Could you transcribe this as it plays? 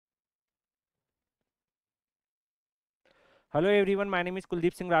Hello everyone, my name is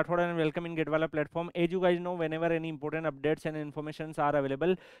𝐂𝐚𝐭𝐜𝐡 and welcome in GateWallah platform. As you guys know, whenever any important updates and informations are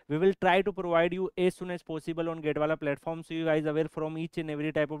available, we will try to provide you as soon as possible on GateWallah platform, so you guys are aware from each and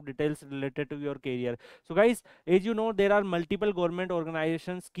every type of details related to your career. So guys, as you know, there are multiple government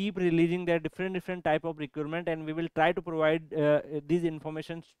organizations keep releasing their different type of recruitment, and we will try to provide these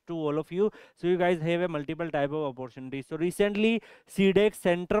informations to all of you, so you guys have a multiple type of opportunities. So recently, CDAC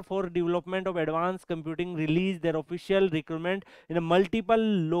Center for Development of Advanced Computing released their official recruitment in a multiple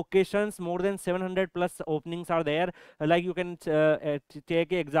locations. More than 700 plus openings are there. Like you can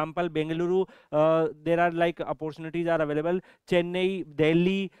take example Bengaluru, there are like opportunities are available. Chennai,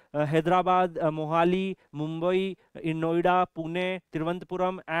 Delhi, Hyderabad, Mohali, Mumbai, in Noida, Pune,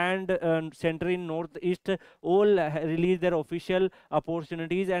 Tiruvananthapuram, and center in Northeast all release their official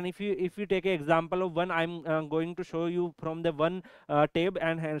opportunities. And if you take an example of one, I'm going to show you from the one tab,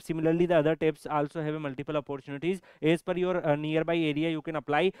 and similarly the other tabs also have a multiple opportunities as per your nearby area. You can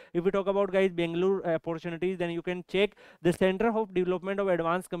apply. If we talk about guys Bangalore opportunities, then you can check the Center of Development of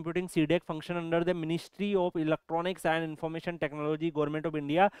Advanced Computing CDAC function under the Ministry of Electronics and Information Technology, Government of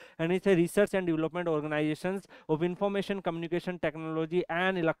India, and it's a research and development organizations of information communication technology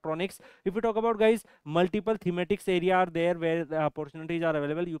and electronics. If we talk about guys multiple thematics area are there where the opportunities are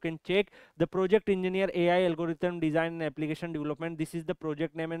available. You can check the project engineer, AI algorithm design and application development. This is the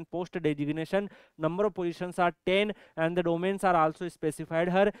project name and post designation. Number of positions are 10 and the domains are also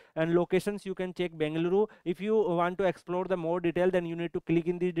specified here, and locations you can check Bengaluru. If you want to explore the more detail, then you need to click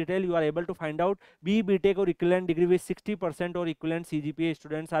in this detail. You are able to find out B.Tech or equivalent degree with 60% or equivalent CGPA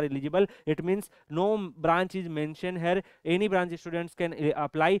students are eligible. It means no branch is mentioned here, any branch students can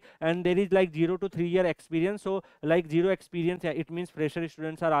apply, and there is like 0 to 3 year experience. So like 0 experience, it means fresher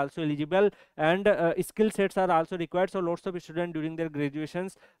students are also eligible, and skill sets are also required. So lots of students during their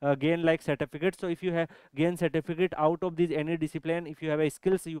graduations gain like certificates. So if you have gain certificate out of this any discipline, if you have a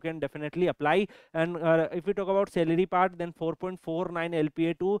skills, you can definitely apply. And if we talk about salary part, then 4.49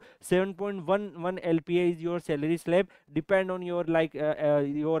 LPA to 7.11 LPA is your salary slab. Depend on your like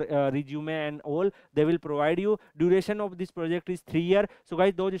your resume and all, they will provide you. Duration of this project is 3 years. So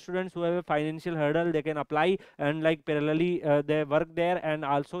guys, those students who have a financial hurdle, they can apply, and like parallelly they work there, and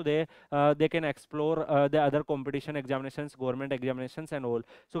also they can explore the other competition examinations, government examinations and all.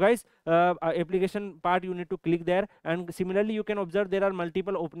 So guys, application part you need to click there, and similarly you can observe there are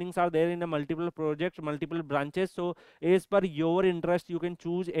multiple openings are there in a multiple projects, multiple branches. So as per your interest, you can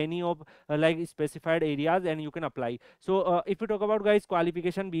choose any of like specified areas and you can apply. So if you talk about guys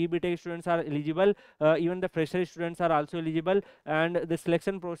qualification, B.Tech students are eligible, even the fresher students are also eligible. And the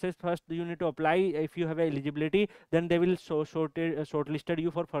selection process, first you need to apply. If you have eligibility, then they will shortlisted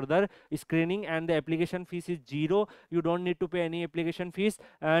you for further screening, and the application fees is 0. You don't need to pay any application fees,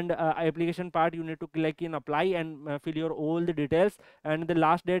 and application part you need to click in apply and fill your all the details, and the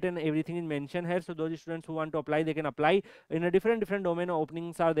last date and everything is mentioned here. So those students who want to apply, they can apply. In a different domain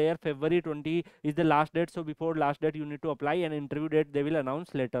openings are there. February 20 is the last date, so before last date you need to apply, and interview date they will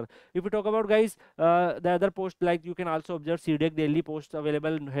announce later. If we talk about guys the other post, like you can also observe CDAC Delhi posts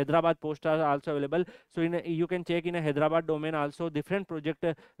available, Hyderabad posts are also available. So you can check in a Hyderabad domain also different project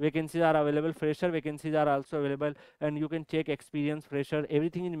vacancies are available, fresher vacancies are also available, and you can check experience, fresher,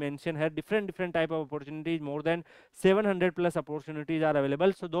 everything is mentioned here. Different type of opportunities, more than 700 plus opportunities are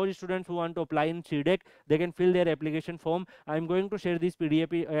available. So those students who want to apply in CDAC, they can fill their application form. I'm going to share this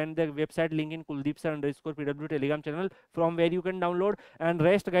PDF and the website link in 𝐂𝐚𝐿_PW Telegram channel, from where you can download. And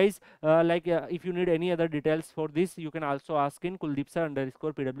rest guys, if you need any other details for this, you can also ask in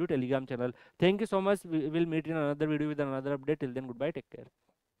𝐂𝐚𝐿_PW Telegram channel. Thank you so much. We will meet in another video with another update. Till then, goodbye, take care.